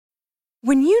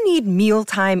When you need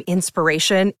mealtime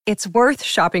inspiration, it's worth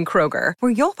shopping Kroger,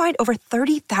 where you'll find over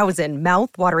 30,000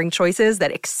 mouth-watering choices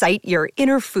that excite your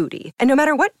inner foodie. And no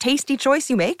matter what tasty choice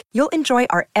you make, you'll enjoy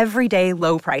our everyday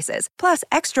low prices, plus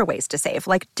extra ways to save,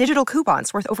 like digital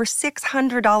coupons worth over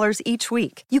 $600 each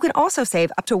week. You can also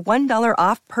save up to $1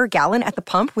 off per gallon at the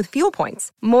pump with fuel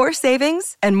points. More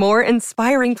savings and more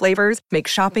inspiring flavors make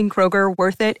shopping Kroger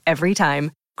worth it every time.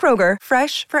 Kroger,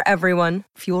 fresh for everyone.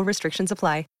 Fuel restrictions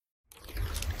apply.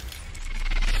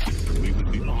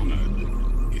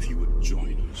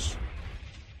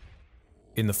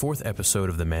 In the fourth episode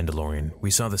of The Mandalorian,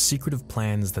 we saw the secretive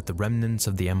plans that the remnants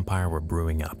of the Empire were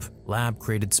brewing up.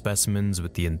 Lab-created specimens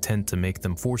with the intent to make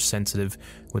them Force-sensitive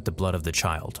with the blood of the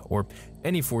child, or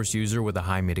any Force user with a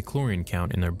high midichlorian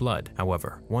count in their blood.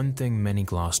 However, one thing many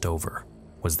glossed over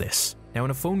was this. Now,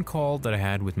 in a phone call that I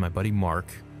had with my buddy Mark,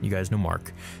 you guys know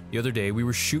Mark, the other day we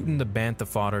were shooting the bantha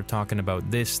fodder talking about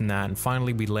this and that, and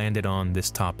finally we landed on this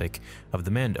topic of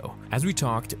the Mando. As we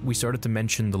talked, we started to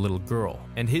mention the little girl,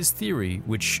 and his theory,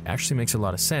 which actually makes a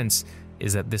lot of sense,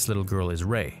 is that this little girl is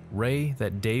Rey. Rey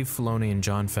that Dave Filoni and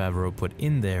Jon Favreau put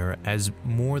in there as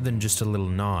more than just a little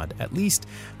nod. At least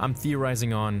I'm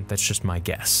theorizing on, that's just my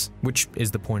guess, which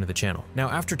is the point of the channel. Now,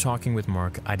 after talking with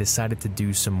Mark, I decided to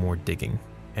do some more digging,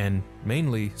 and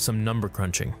mainly some number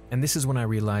crunching. And this is when I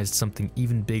realized something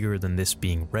even bigger than this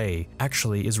being Rey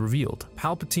actually is revealed.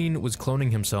 Palpatine was cloning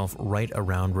himself right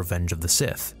around Revenge of the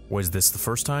Sith. Was this the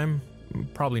first time?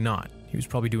 Probably not. He was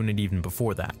probably doing it even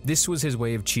before that. This was his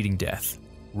way of cheating death.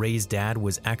 Rey's dad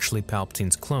was actually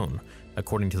Palpatine's clone,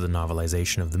 according to the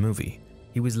novelization of the movie.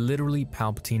 He was literally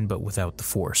Palpatine but without the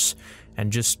Force,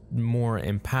 and just more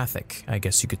empathic, I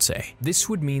guess you could say. This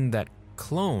would mean that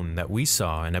clone that we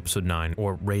saw in episode 9,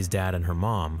 or Rey's dad and her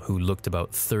mom, who looked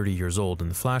about 30 years old in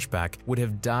the flashback, would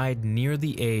have died near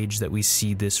the age that we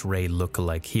see this Rey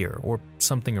look-alike here, or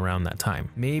something around that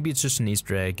time. Maybe it's just an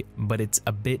Easter egg, but it's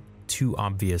a bit too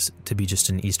obvious to be just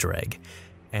an Easter egg,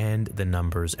 and the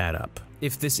numbers add up.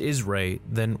 If this is Rey,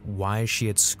 then why is she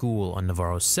at school on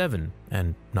Navarro 7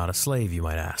 and not a slave, you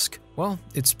might ask? Well,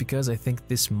 it's because I think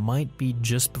this might be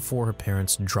just before her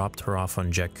parents dropped her off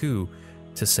on Jakku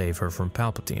to save her from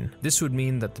Palpatine. This would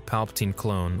mean that the Palpatine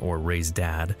clone, or Rey's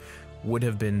dad, would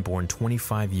have been born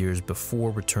 25 years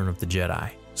before Return of the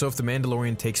Jedi. So if The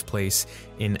Mandalorian takes place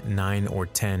in 9 or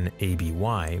 10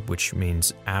 ABY, which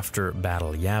means after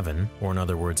Battle Yavin, or in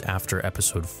other words, after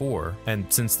Episode 4, and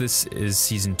since this is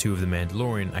Season 2 of The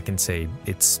Mandalorian, I can say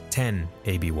it's 10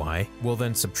 ABY, we'll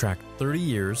then subtract 30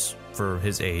 years for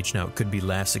his age. Now, it could be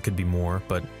less, it could be more,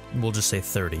 but we'll just say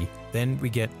 30. Then we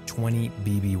get 20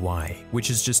 BBY, which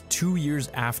is just 2 years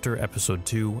after Episode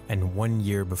 2 and 1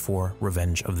 year before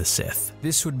Revenge of the Sith.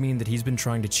 This would mean that he's been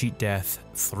trying to cheat death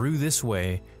through this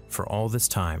way for all this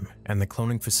time, and the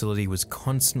cloning facility was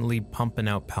constantly pumping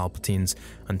out Palpatines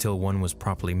until one was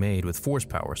properly made with Force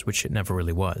powers, which it never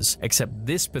really was. Except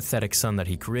this pathetic son that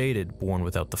he created, born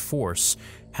without the Force,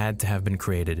 had to have been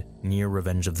created near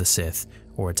Revenge of the Sith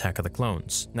or Attack of the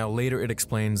Clones. Now later it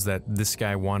explains that this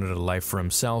guy wanted a life for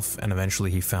himself, and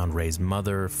eventually he found Rey's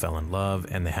mother, fell in love,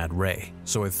 and they had Rey.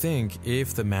 So I think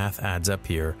if the math adds up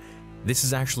here, this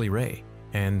is actually Rey,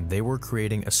 and they were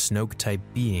creating a Snoke-type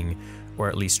being, or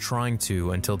at least trying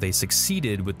to, until they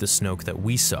succeeded with the Snoke that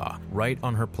we saw, right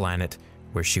on her planet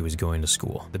where she was going to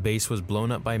school. The base was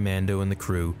blown up by Mando and the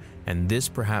crew, and this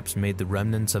perhaps made the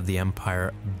remnants of the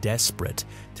Empire desperate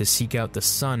to seek out the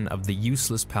son of the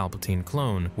useless Palpatine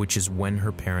clone, which is when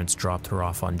her parents dropped her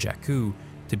off on Jakku,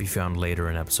 to be found later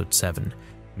in Episode 7.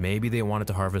 Maybe they wanted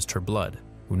to harvest her blood.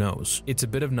 Who knows? It's a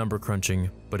bit of number crunching,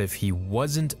 but if he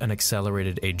wasn't an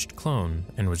accelerated aged clone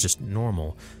and was just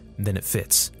normal, then it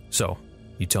fits. So,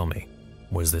 you tell me,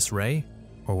 was this Rey,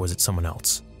 or was it someone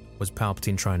else? Was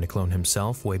Palpatine trying to clone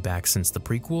himself way back since the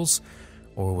prequels,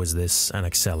 or was this an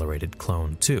accelerated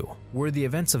clone too? Were the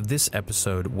events of this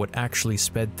episode what actually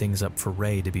sped things up for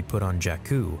Rey to be put on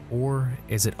Jakku, or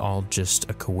is it all just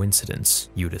a coincidence?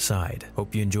 You decide.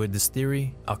 Hope you enjoyed this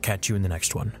theory. I'll catch you in the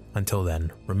next one. Until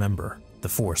then, remember, the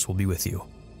Force will be with you,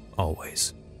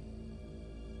 always.